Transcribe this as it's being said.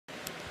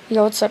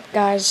Yo, what's up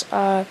guys?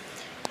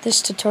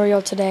 This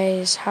tutorial today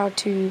is how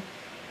to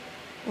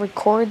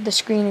record the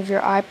screen of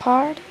your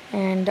iPod,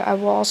 and I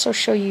will also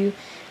show you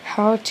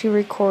how to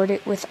record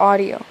it with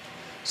audio.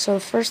 So the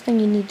first thing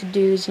you need to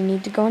do is you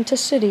need to go into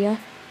Cydia.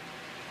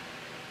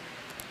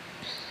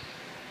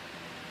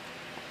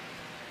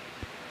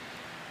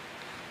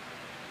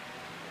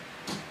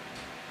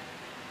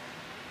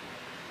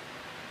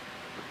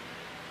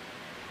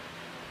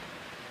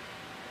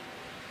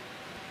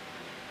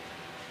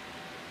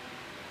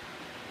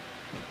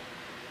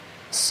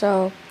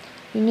 So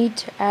you need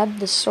to add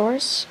the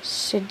source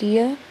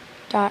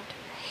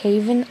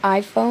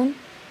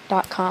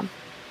cydia.haveniphone.com.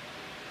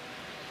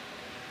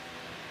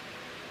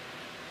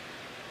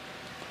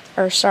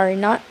 Or sorry,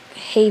 not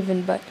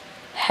Haven, but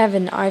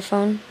Heaven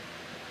iPhone.com.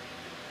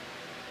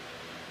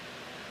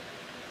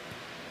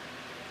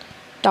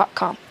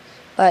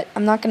 But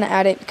I'm not going to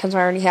add it because I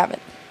already have it.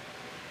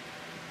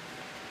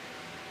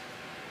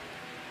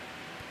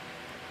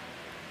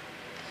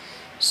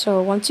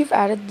 So once you've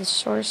added the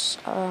source,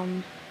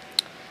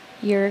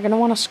 you're going to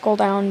want to scroll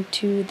down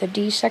to the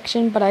D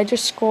section, but I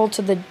just scroll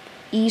to the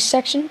E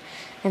section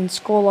and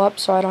scroll up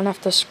so I don't have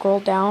to scroll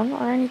down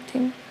or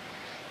anything.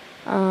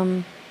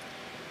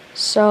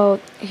 So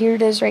here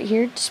it is right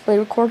here, display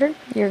recorder.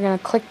 You're going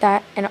to click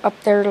that, and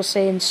up there it'll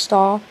say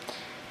install,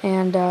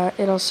 and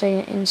it'll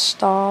say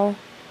install,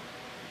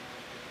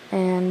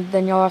 and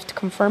then you'll have to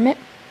confirm it.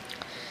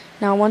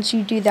 Now once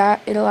you do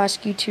that, it'll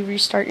ask you to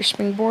restart your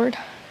springboard,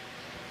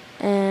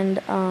 and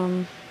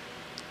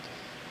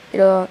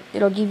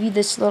it'll give you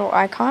this little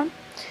icon.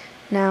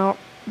 Now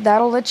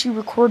that'll let you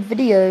record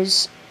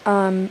videos,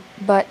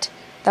 but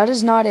that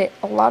is not it.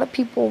 A lot of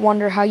people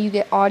wonder how you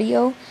get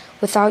audio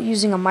without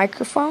using a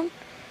microphone.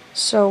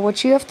 So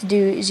what you have to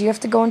do is you have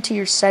to go into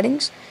your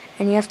settings,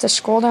 and you have to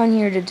scroll down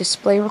here to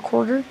display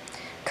recorder,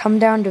 come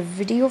down to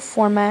video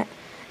format,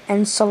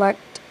 and select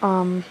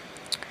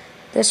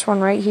this one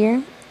right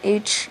here,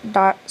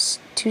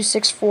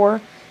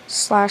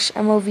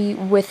 H.264/MOV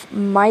with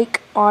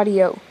mic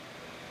audio.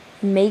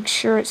 Make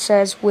sure it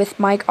says with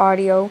mic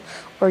audio,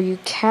 or you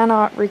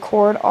cannot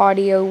record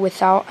audio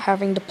without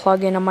having to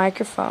plug in a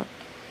microphone.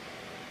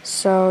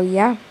 So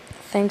yeah,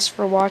 thanks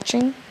for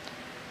watching.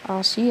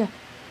 I'll see ya.